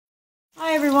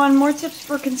everyone, more tips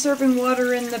for conserving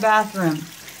water in the bathroom.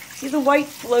 See the white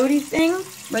floaty thing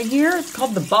right here? It's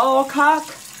called the ball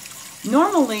cock.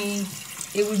 Normally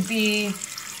it would be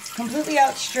completely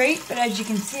out straight, but as you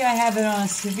can see I have it on a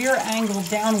severe angle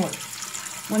downward.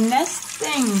 When this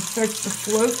thing starts to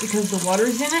float because the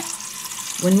water's in it,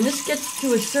 when this gets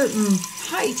to a certain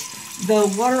height,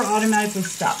 the water automatically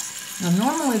stops. Now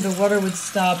normally the water would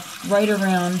stop right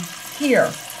around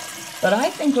here. But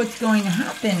I think what's going to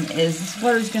happen is this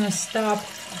water is going to stop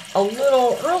a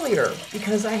little earlier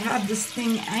because I have this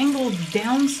thing angled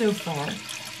down so far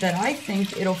that I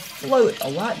think it'll float a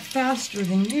lot faster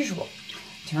than usual.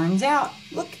 Turns out,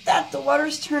 look at that, the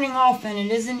water's turning off and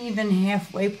it isn't even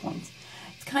halfway point.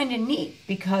 It's kind of neat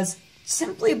because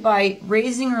simply by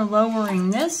raising or lowering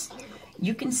this,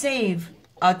 you can save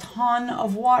a ton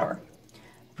of water.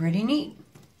 Pretty neat.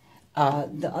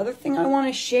 The other thing I want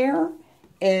to share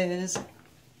is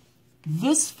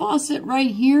this faucet right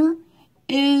here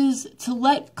is to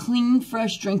let clean,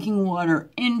 fresh drinking water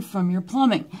in from your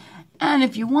plumbing. And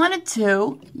if you wanted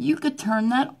to, you could turn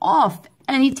that off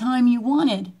anytime you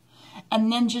wanted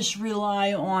and then just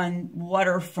rely on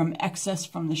water from excess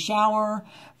from the shower,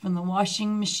 from the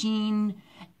washing machine,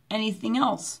 anything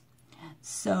else.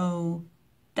 So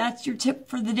that's your tip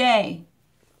for the day.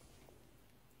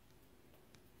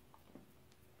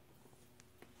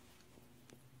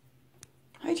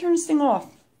 How do you turn this thing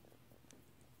off?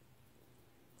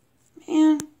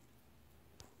 Man.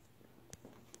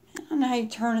 I don't know how you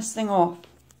turn this thing off.